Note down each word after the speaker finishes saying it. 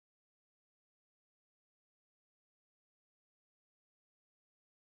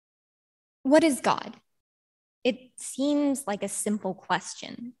What is God? It seems like a simple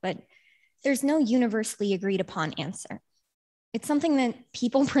question, but there's no universally agreed upon answer. It's something that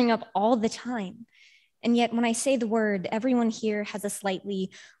people bring up all the time. And yet when I say the word, everyone here has a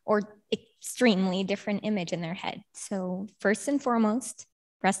slightly or extremely different image in their head. So first and foremost,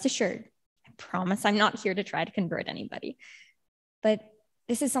 rest assured, I promise I'm not here to try to convert anybody. But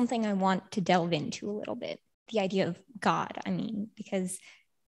this is something I want to delve into a little bit. The idea of God, because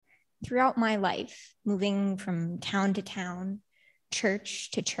throughout my life, moving from town to town,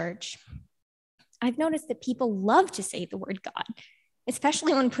 church to church, I've noticed that people love to say the word God,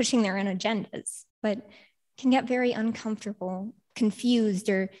 especially when pushing their own agendas, but can get very uncomfortable, confused,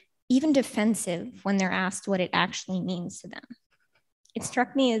 or even defensive when they're asked what it actually means to them. It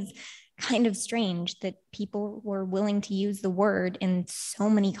struck me as kind of strange that people were willing to use the word in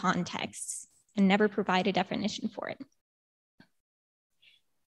so many contexts and never provide a definition for it.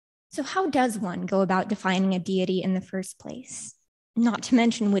 So how does one go about defining a deity in the first place? Not to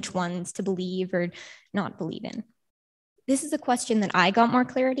mention which ones to believe or not believe in. This is a question that I got more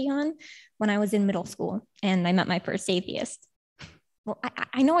clarity on when I was in middle school and I met my first atheist. Well,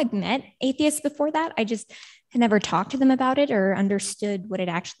 I know I'd met atheists before that. I just had never talked to them about it or understood what it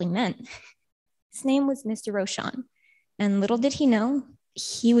actually meant. His name was Mr. Roshan, and little did he know,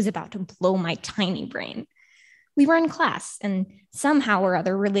 he was about to blow my tiny brain. We were in class, and somehow or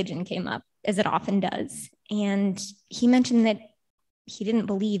other religion came up, as it often does, and he mentioned that he didn't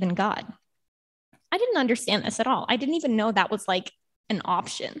believe in God. I didn't understand this at all. I didn't even know that was like an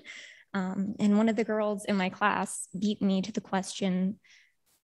option. And one of the girls in my class beat me to the question,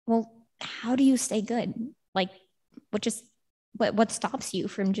 well, how do you stay good? Like, what stops you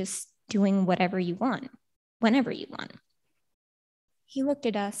from just doing whatever you want, whenever you want? He looked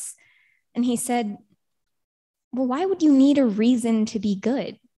at us and he said, well, why would you need a reason to be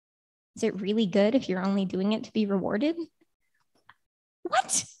good? Is it really good if you're only doing it to be rewarded?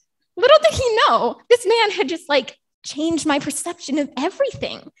 What? Little did he know, this man had just changed my perception of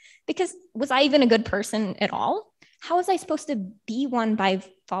everything. Because was I even a good person at all? How was I supposed to be one by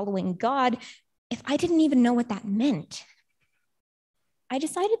following God if I didn't even know what that meant? I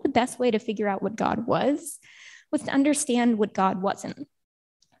decided the best way to figure out what God was to understand what God wasn't.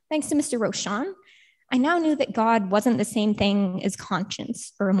 Thanks to Mr. Roshan, I now knew that God wasn't the same thing as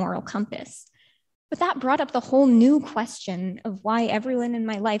conscience or a moral compass. But that brought up the whole new question of why everyone in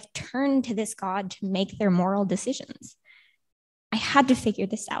my life turned to this God to make their moral decisions. I had to figure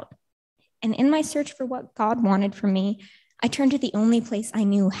this out. And in my search for what God wanted from me, I turned to the only place I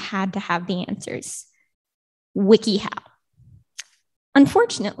knew had to have the answers: WikiHow.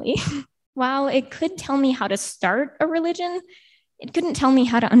 Unfortunately, while it could tell me how to start a religion, it couldn't tell me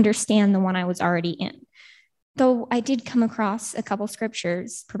how to understand the one I was already in. Though I did come across a couple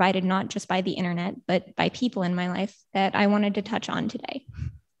scriptures provided not just by the internet, but by people in my life that I wanted to touch on today.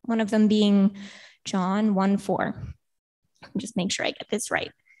 One of them being John 1:4. Just make sure I get this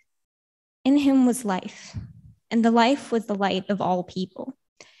right. In him was life, and the life was the light of all people.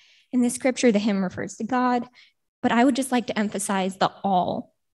 In this scripture, the hymn refers to God, but I would just like to emphasize the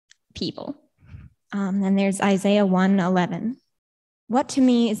all people. And there's Isaiah 1:11. What to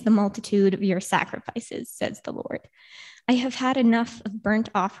me is the multitude of your sacrifices, says the Lord. I have had enough of burnt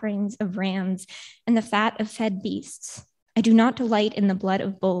offerings of rams and the fat of fed beasts. I do not delight in the blood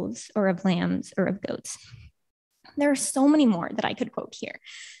of bulls or of lambs or of goats. There are so many more that I could quote here,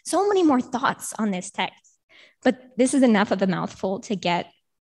 so many more thoughts on this text, but this is enough of a mouthful to get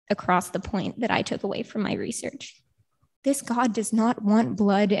across the point that I took away from my research. This God does not want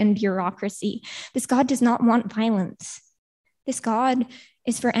blood and bureaucracy. This God does not want violence. This God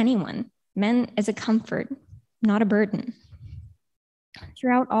is for anyone, meant as a comfort, not a burden.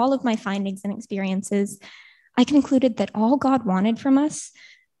 Throughout all of my findings and experiences, I concluded that all God wanted from us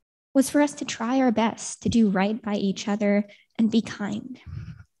was for us to try our best to do right by each other and be kind.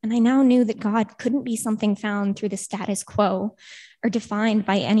 And I now knew that God couldn't be something found through the status quo or defined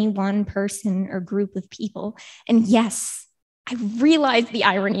by any one person or group of people. And yes, I realized the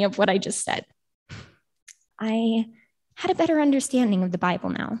irony of what I just said. I had a better understanding of the Bible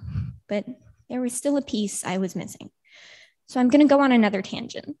now, but there was still a piece I was missing. So I'm going to go on another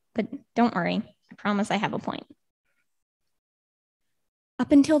tangent, but don't worry, I promise I have a point.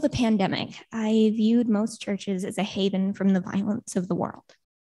 Up until the pandemic, I viewed most churches as a haven from the violence of the world.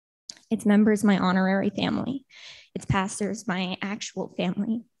 Its members, my honorary family. Its pastors, my actual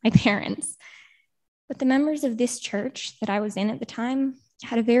family, my parents. But the members of this church that I was in at the time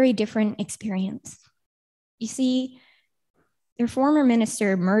had a very different experience. You see, their former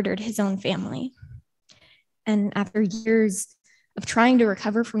minister murdered his own family. And after years of trying to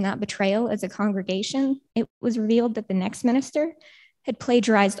recover from that betrayal as a congregation, it was revealed that the next minister had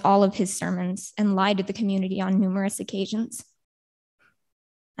plagiarized all of his sermons and lied to the community on numerous occasions.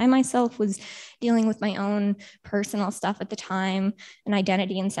 I myself was dealing with my own personal stuff at the time, an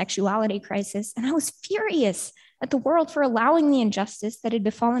identity and sexuality crisis, and I was furious at the world for allowing the injustice that had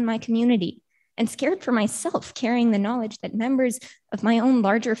befallen my community, and scared for myself, carrying the knowledge that members of my own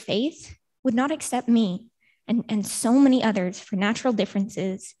larger faith would not accept me and so many others for natural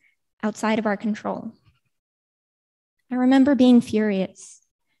differences outside of our control. I remember being furious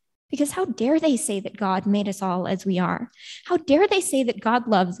because how dare they say that God made us all as we are? How dare they say that God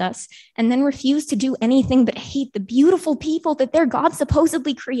loves us and then refuse to do anything but hate the beautiful people that their God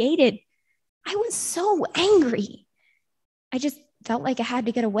supposedly created? I was so angry. I just felt like I had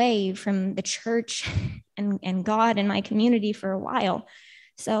to get away from the church and God and my community for a while.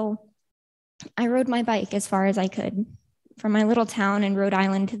 So I rode my bike as far as I could from my little town in Rhode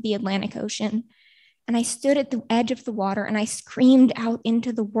Island to the Atlantic Ocean. And I stood at the edge of the water and I screamed out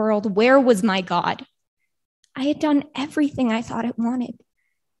into the world, where was my God? I had done everything I thought it wanted.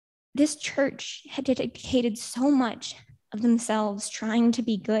 This church had dedicated so much of themselves trying to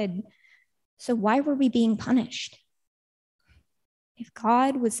be good. So why were we being punished? If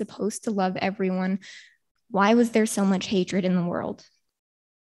God was supposed to love everyone, why was there so much hatred in the world?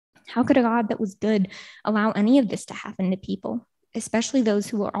 How could a God that was good allow any of this to happen to people, especially those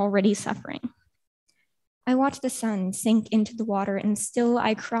who are already suffering? I watched the sun sink into the water, and still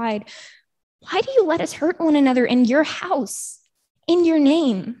I cried, why do you let us hurt one another in your house, in your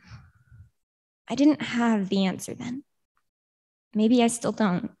name? I didn't have the answer then. Maybe I still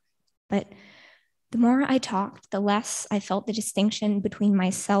don't, but the more I talked, the less I felt the distinction between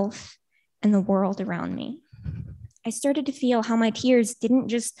myself and the world around me. I started to feel how my tears didn't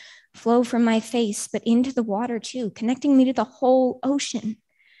just flow from my face, but into the water too, connecting me to the whole ocean.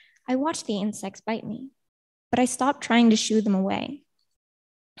 I watched the insects bite me, but I stopped trying to shoo them away.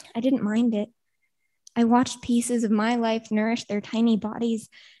 I didn't mind it. I watched pieces of my life nourish their tiny bodies,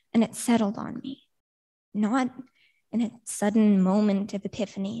 and it settled on me. Not in a sudden moment of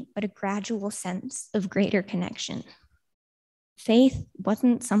epiphany, but a gradual sense of greater connection. Faith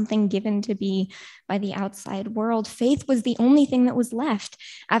wasn't something given to be by the outside world. Faith was the only thing that was left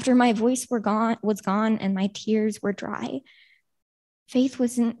after my voice was gone and my tears were dry. Faith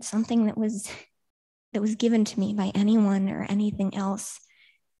wasn't something that was given to me by anyone or anything else.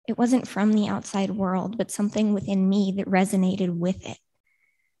 It wasn't from the outside world, but something within me that resonated with it.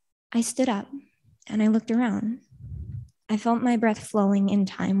 I stood up and I looked around. I felt my breath flowing in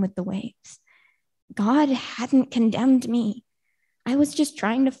time with the waves. God hadn't condemned me. I was just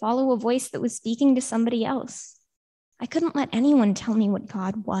trying to follow a voice that was speaking to somebody else. I couldn't let anyone tell me what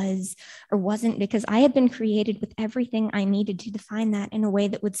God was or wasn't, because I had been created with everything I needed to define that in a way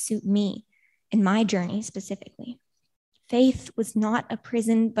that would suit me in my journey specifically. Faith was not a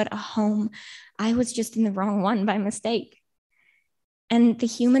prison, but a home. I was just in the wrong one by mistake. And the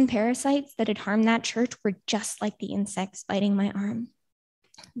human parasites that had harmed that church were just like the insects biting my arm.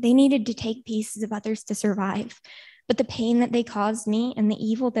 They needed to take pieces of others to survive, but the pain that they caused me and the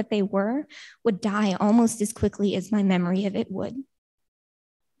evil that they were would die almost as quickly as my memory of it would.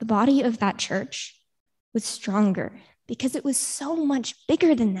 The body of that church was stronger because it was so much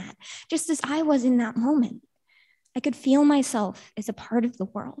bigger than that, just as I was in that moment. I could feel myself as a part of the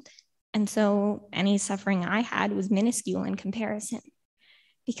world, and so any suffering I had was minuscule in comparison.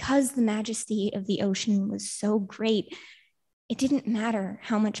 Because the majesty of the ocean was so great, it didn't matter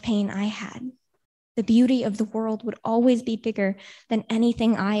how much pain I had. The beauty of the world would always be bigger than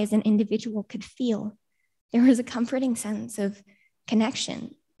anything I as an individual could feel. There was a comforting sense of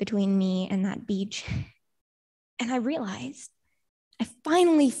connection between me and that beach. And I realized, I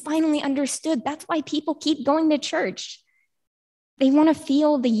finally understood that's why people keep going to church. They want to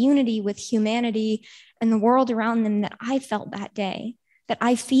feel the unity with humanity and the world around them that I felt that day, that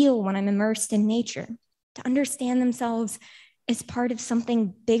I feel when I'm immersed in nature, to understand themselves as part of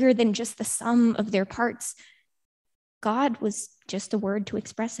something bigger than just the sum of their parts. God was just a word to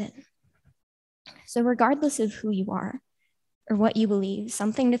express it. So regardless of who you are or what you believe,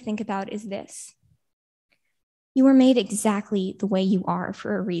 something to think about is this. You were made exactly the way you are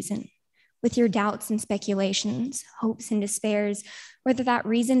for a reason, with your doubts and speculations, hopes and despairs, whether that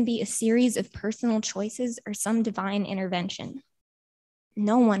reason be a series of personal choices or some divine intervention.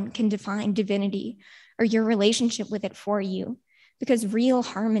 No one can define divinity or your relationship with it for you, because real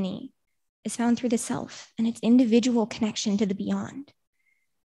harmony is found through the self and its individual connection to the beyond.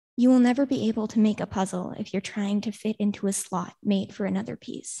 You will never be able to make a puzzle if you're trying to fit into a slot made for another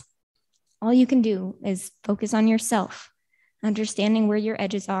piece. All you can do is focus on yourself, understanding where your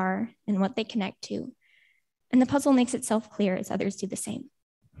edges are and what they connect to. And the puzzle makes itself clear as others do the same.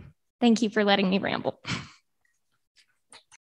 Thank you for letting me ramble.